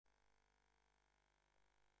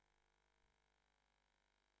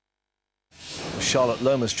Charlotte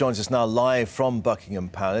Lomas joins us now live from Buckingham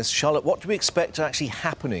Palace. Charlotte, what do we expect to actually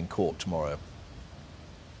happen in court tomorrow?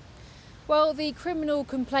 Well, the criminal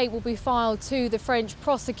complaint will be filed to the French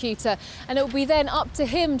prosecutor, and it will be then up to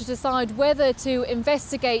him to decide whether to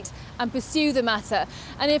investigate and pursue the matter.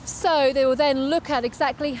 And if so, they will then look at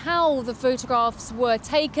exactly how the photographs were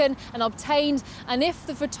taken and obtained, and if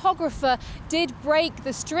the photographer did break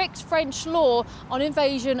the strict French law on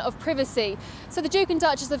invasion of privacy. So the Duke and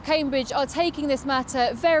Duchess of Cambridge are taking this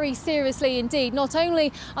matter very seriously indeed. Not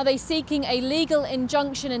only are they seeking a legal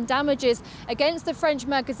injunction and damages against the French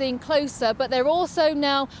magazine Closer, but they're also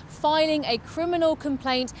now filing a criminal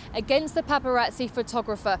complaint against the paparazzi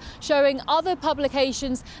photographer, showing other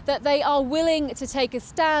publications that they are willing to take a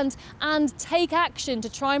stand and take action to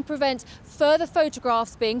try and prevent further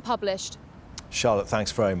photographs being published. Charlotte,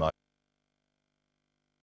 thanks very much.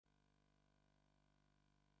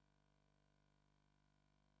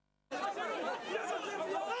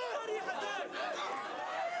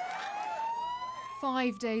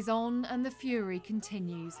 Five days on and the fury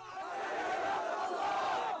continues.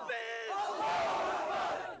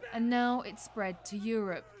 And now it's spread to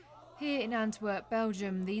Europe. Here in Antwerp,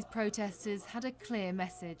 Belgium, these protesters had a clear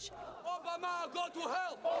message. Obama, go to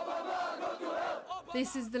hell! Obama, go to hell!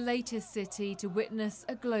 This is the latest city to witness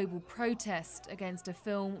a global protest against a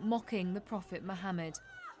film mocking the Prophet Muhammad.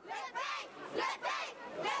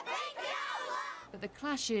 But the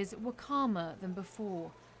clashes were calmer than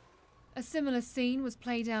before. A similar scene was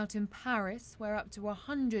played out in Paris, where up to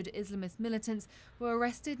 100 Islamist militants were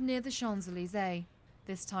arrested near the Champs-Élysées.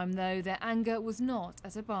 This time, though, their anger was not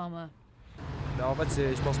at Obama.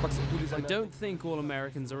 I don't think all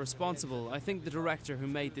Americans are responsible. I think the director who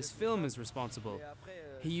made this film is responsible.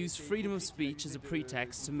 He used freedom of speech as a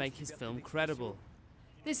pretext to make his film credible.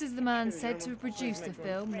 This is the man said to have produced the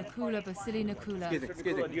film, Nakula Basili Nakula.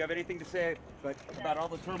 Excuse me. Do you have anything to say about all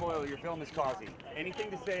the turmoil your film is causing?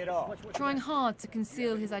 Anything to say at all? Trying hard to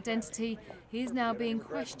conceal his identity, he is now being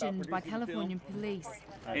questioned by Californian police.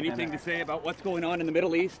 Anything to say about what's going on in the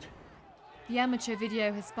Middle East? The amateur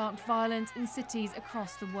video has sparked violence in cities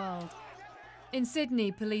across the world. In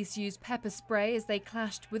Sydney, police used pepper spray as they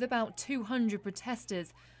clashed with about 200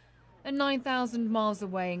 protesters. And 9,000 miles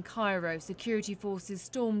away in Cairo, security forces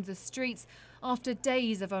stormed the streets after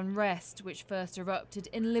days of unrest, which first erupted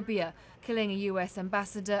in Libya, killing a US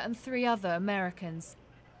ambassador and 3 other Americans.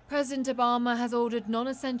 President Obama has ordered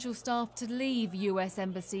non-essential staff to leave US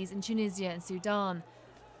embassies in Tunisia and Sudan.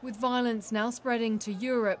 With violence now spreading to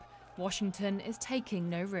Europe, Washington is taking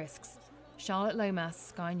no risks. Charlotte Lomas,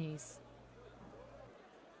 Sky News.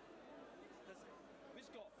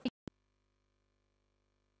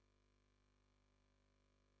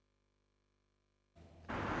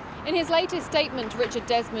 In his latest statement, Richard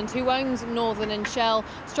Desmond, who owns Northern & Shell,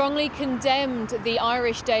 strongly condemned the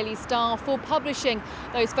Irish Daily Star for publishing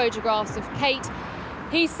those photographs of Kate.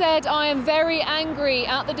 He said, "I am very angry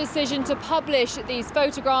at the decision to publish these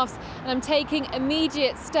photographs, and I'm taking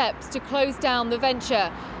immediate steps to close down the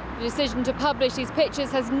venture. The decision to publish these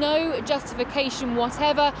pictures has no justification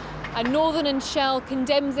whatever, and Northern & Shell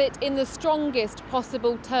condemns it in the strongest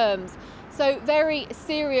possible terms." So very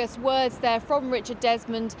serious words there from Richard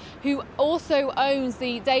Desmond, who also owns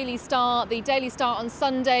the Daily Star on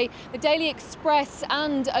Sunday, the Daily Express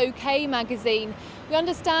and OK magazine. We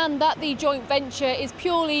understand that the joint venture is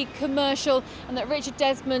purely commercial and that Richard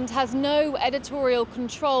Desmond has no editorial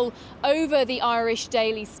control over the Irish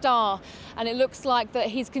Daily Star. And it looks like that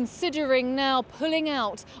he's considering now pulling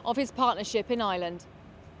out of his partnership in Ireland.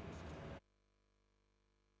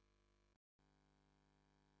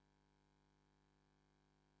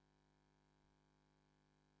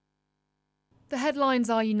 The headlines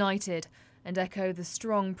are united and echo the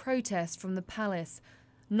strong protest from the palace.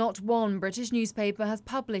 Not one British newspaper has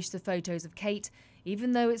published the photos of Kate,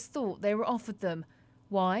 even though it's thought they were offered them.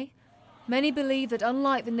 Why? Many believe that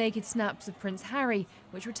unlike the naked snaps of Prince Harry,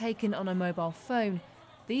 which were taken on a mobile phone,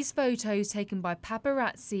 these photos taken by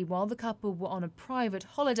paparazzi while the couple were on a private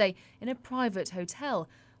holiday in a private hotel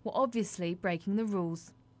were obviously breaking the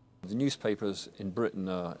rules. The newspapers in Britain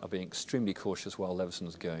are being extremely cautious while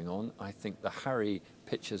Leveson's going on. I think the Harry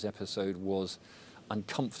Pictures episode was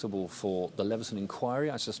uncomfortable for the Leveson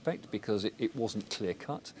inquiry, I suspect, because it wasn't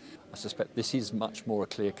clear-cut. I suspect this is much more a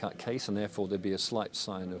clear-cut case, and therefore there'd be a slight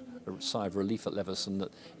sigh of relief at Leveson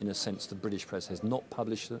that, in a sense, the British press has not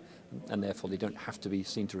published it, and therefore they don't have to be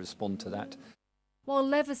seen to respond to that. While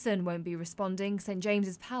Leveson won't be responding, St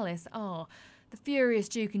James's Palace are. The furious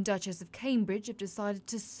Duke and Duchess of Cambridge have decided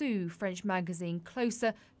to sue French magazine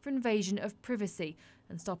Closer for invasion of privacy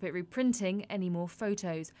and stop it reprinting any more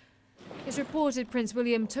photos. It's reported Prince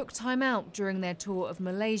William took time out during their tour of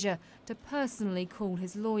Malaysia to personally call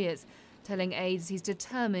his lawyers, telling aides he's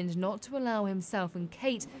determined not to allow himself and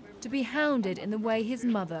Kate to be hounded in the way his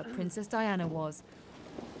mother, Princess Diana, was.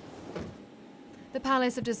 The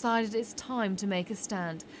palace have decided it's time to make a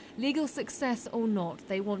stand. Legal success or not,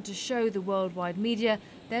 they want to show the worldwide media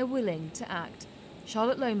they're willing to act.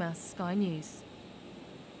 Charlotte Lomas, Sky News.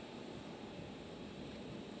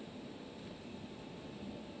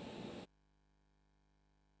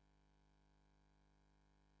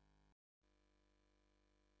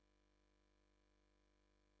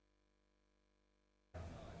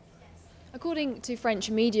 According to French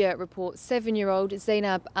media reports, 7-year-old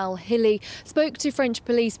Zainab Al-Hili spoke to French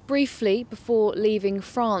police briefly before leaving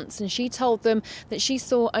France, and she told them that she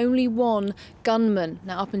saw only one gunman.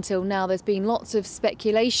 Now, up until now, there's been lots of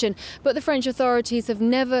speculation, but the French authorities have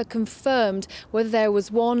never confirmed whether there was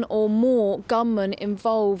one or more gunmen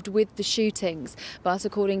involved with the shootings. But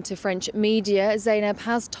according to French media, Zainab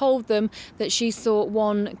has told them that she saw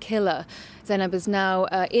one killer. Zainab is now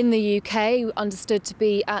in the UK, understood to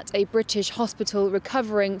be at a British hospital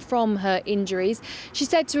recovering from her injuries. She's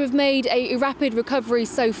said to have made a rapid recovery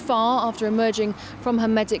so far after emerging from her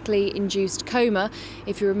medically induced coma.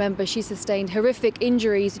 If you remember, she sustained horrific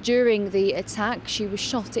injuries during the attack. She was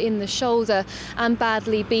shot in the shoulder and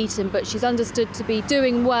badly beaten, but she's understood to be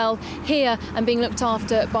doing well here and being looked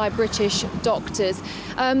after by British doctors.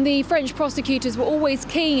 The French prosecutors were always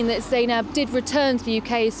keen that Zainab did return to the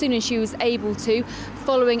UK as soon as she was able to,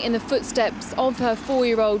 following in the footsteps of her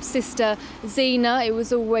 4-year-old sister Zina. It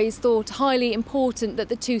was always thought highly important that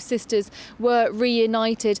the two sisters were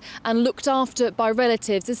reunited and looked after by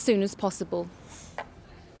relatives as soon as possible.